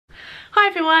Hi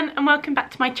everyone and welcome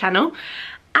back to my channel.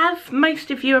 As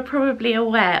most of you are probably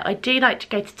aware, I do like to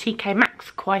go to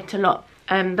TKMAXX quite a lot.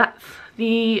 That's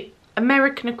the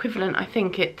American equivalent, I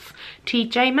think it's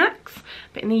TJMAXX,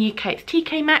 but in the UK it's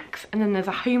TKMAXX, and then there's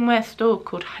a homeware store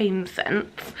called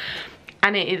HomeSense,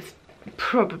 and it is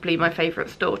probably my favourite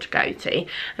store to go to,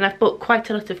 and I've bought quite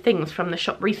a lot of things from the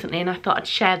shop recently and I thought I'd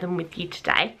share them with you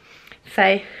today.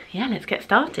 So yeah, let's get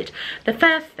started. The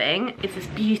first thing is this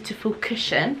beautiful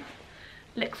cushion.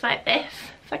 Looks like this.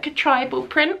 It's like a tribal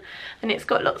print and it's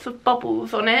got lots of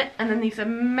bubbles on it, and then these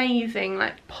amazing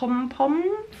like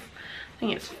pom-poms. I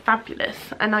think it's fabulous,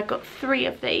 and I got 3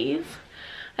 of these.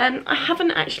 I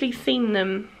haven't actually seen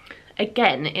them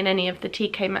again in any of the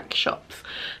TKMAXX shops,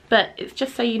 but it's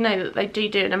just so you know that they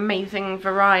do an amazing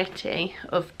variety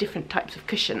of different types of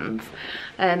cushions,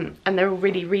 and they're all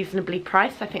really reasonably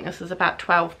priced. I think this is about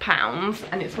 £12,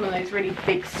 and it's one of those really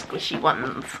big squishy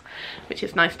ones, which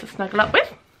is nice to snuggle up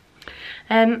with.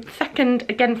 Second,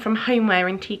 again from homeware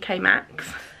in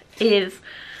TKMAXX,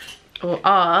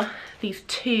 are these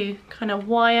 2 kind of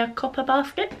wire copper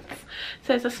baskets.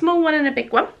 So there's a small one and a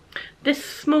big one. This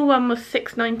small one was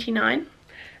 £6.99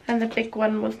 and the big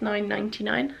one was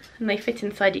 £9.99, and they fit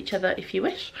inside each other if you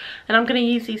wish. And I'm going to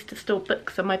use these to store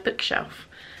books on my bookshelf.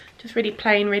 Just really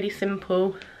plain, really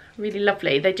simple, really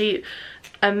lovely. They do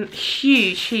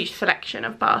huge selection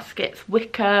of baskets,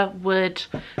 wicker, wood,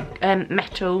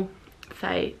 metal,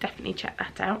 so definitely check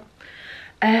that out.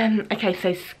 Okay,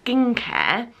 so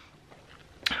skincare.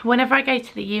 Whenever I go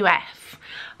to the US,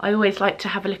 I always like to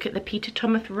have a look at the Peter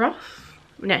Thomas Roth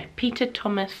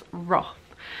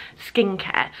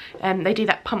skincare. They do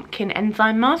that pumpkin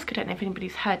enzyme mask. I don't know if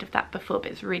anybody's heard of that before,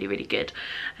 but it's really good.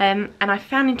 And I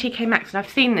found in TKMAXX, and I've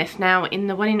seen this now in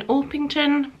the one in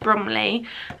Orpington, Bromley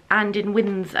and in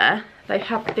Windsor, they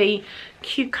have the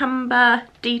cucumber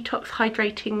detox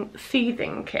hydrating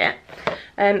soothing kit,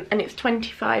 and it's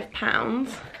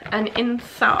 £25, and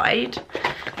inside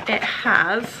it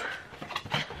has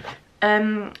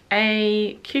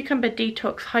a cucumber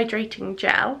detox hydrating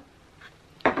gel,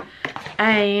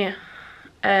 a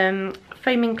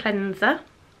foaming cleanser,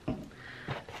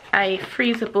 a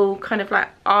freezable kind of like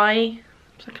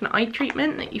it's like an eye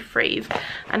treatment that you freeze,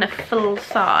 and a full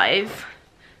size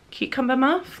cucumber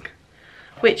mask,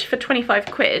 which for 25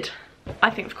 quid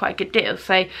I think is quite a good deal.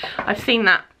 So I've seen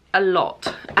that a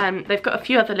lot. They've got a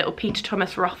few other little Peter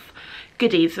Thomas Roth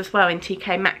goodies as well in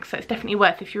TKMAXX, so it's definitely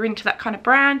worth, if you're into that kind of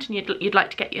brand and you'd like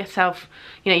to get yourself,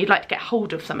 you'd like to get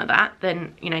hold of some of that,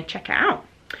 then check it out.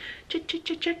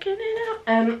 Checking it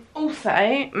out.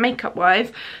 Also, makeup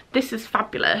wise, this is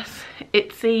fabulous.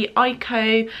 It's the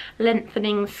Ico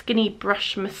Lengthening Skinny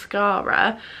Brush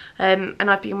Mascara, and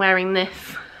I've been wearing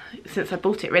this since I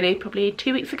bought it, really, probably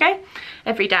 2 weeks ago,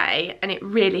 every day, and it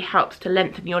really helps to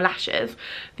lengthen your lashes.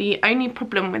 The only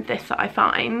problem with this that I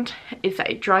find is that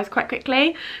it dries quite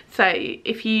quickly, so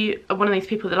if you are one of these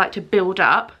people that like to build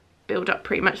up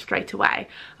pretty much straight away,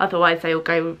 otherwise they'll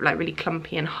go like really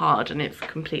clumpy and hard and it's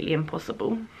completely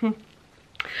impossible.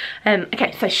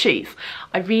 Okay, so shoes.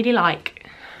 I really like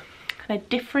kind of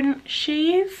different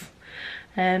shoes.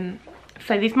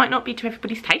 So these might not be to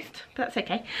everybody's taste, but that's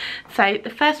okay. So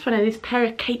the first one is this pair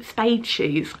of Kate Spade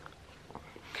shoes.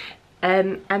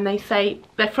 And they say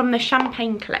they're from the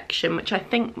Champagne collection, which I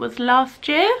think was last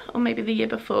year or maybe the year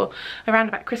before, around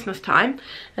about Christmas time.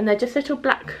 And they're just little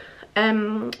black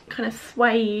kind of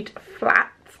suede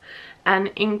flats,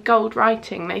 and in gold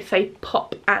writing they say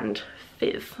pop and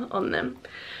fizz on them,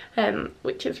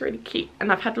 which is really cute,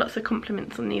 and I've had lots of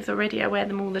compliments on these already. I wear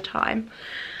them all the time.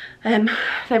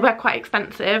 They were quite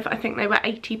expensive. I think they were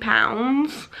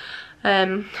 £80,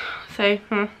 so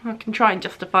I can try and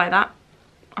justify that.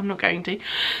 I'm not going to.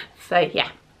 So yeah,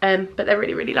 but they're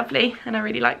really lovely and I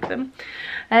really like them.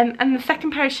 And the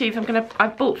second pair of shoes I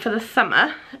bought for the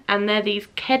summer, and they're these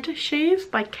Ked shoes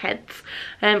by Keds,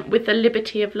 with the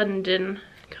Liberty of London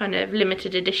kind of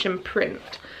limited edition print.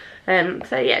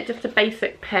 So yeah, just a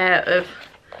basic pair of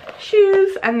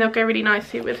shoes, and they'll go really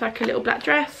nicely with like a little black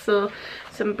dress or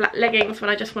some black leggings when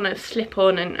I just want to slip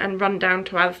on and run down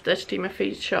to Asda to do my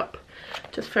food shop,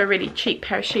 just for a really cheap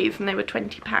pair of shoes, and they were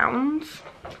 £20.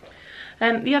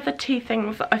 The other 2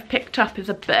 things that I've picked up is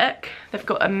a book. They've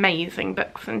got amazing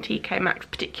books in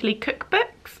TKMAXX, particularly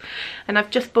cookbooks, and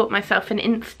I've just bought myself an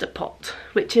Instapot,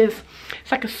 which is,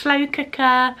 it's like a slow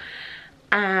cooker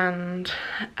and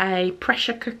a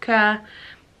pressure cooker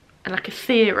and like a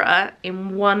searer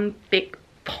in one big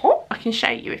pot. I can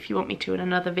show you if you want me to in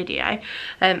another video,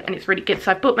 and it's really good. So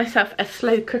I bought myself a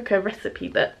slow cooker recipe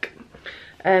book,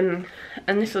 and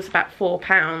this was about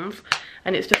 £4,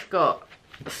 and it's just got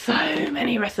so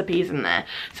many recipes in there,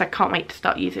 so I can't wait to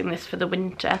start using this for the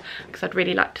winter, because I'd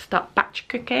really like to start batch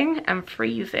cooking and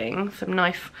freezing some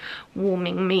nice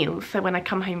warming meals, so when I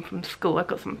come home from school I've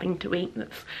got something to eat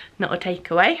that's not a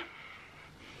takeaway.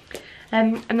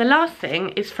 And the last thing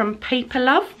is from Paper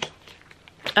Love,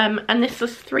 and this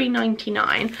was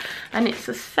 $3.99, and it's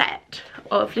a set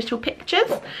of little pictures,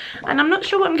 and I'm not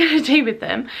sure what I'm going to do with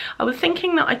them. I was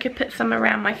thinking that I could put some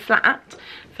around my flat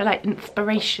for like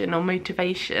inspiration or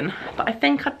motivation, but I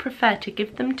think I'd prefer to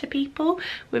give them to people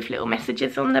with little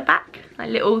messages on the back, like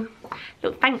little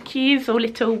thank yous or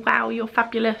little wow you're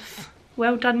fabulous,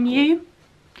 well done you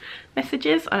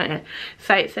messages. I don't know.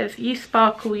 So it says you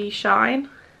sparkle, you shine.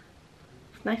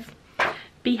 It's nice.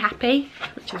 Be happy,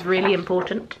 which is really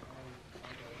important.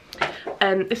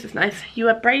 This is nice. You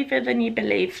are braver than you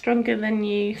believe, stronger than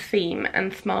you seem,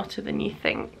 and smarter than you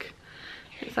think.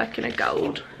 It's like in a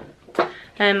gold.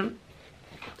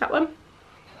 That one,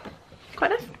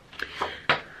 quite nice.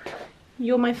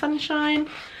 You're my sunshine,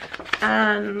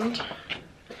 and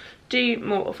do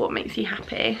more of what makes you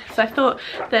happy. So I thought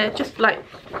they're just like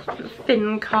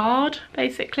thin card,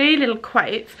 basically, little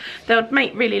quotes. They'll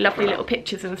make really lovely little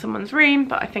pictures in someone's room,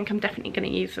 but I think I'm definitely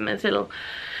going to use them as little,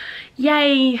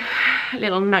 yay,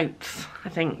 little notes, I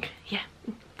think. Yeah.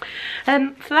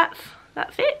 So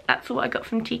that's it. That's all I got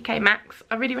from TKMAXX.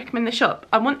 I really recommend the shop.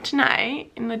 I want to know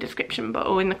in the description box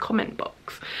or in the comment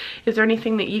box, is there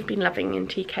anything that you've been loving in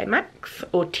TKMAXX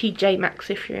or TJMAXX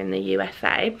if you're in the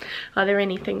USA? Are there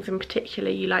any things in particular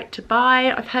you like to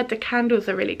buy? I've heard the candles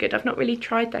are really good. I've not really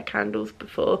tried their candles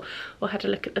before or had a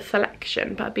look at the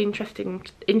selection, but I'd be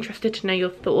interested to know your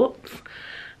thoughts.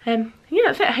 Yeah,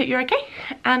 that's it. I hope you're okay,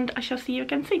 and I shall see you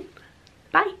again soon.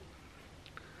 Bye.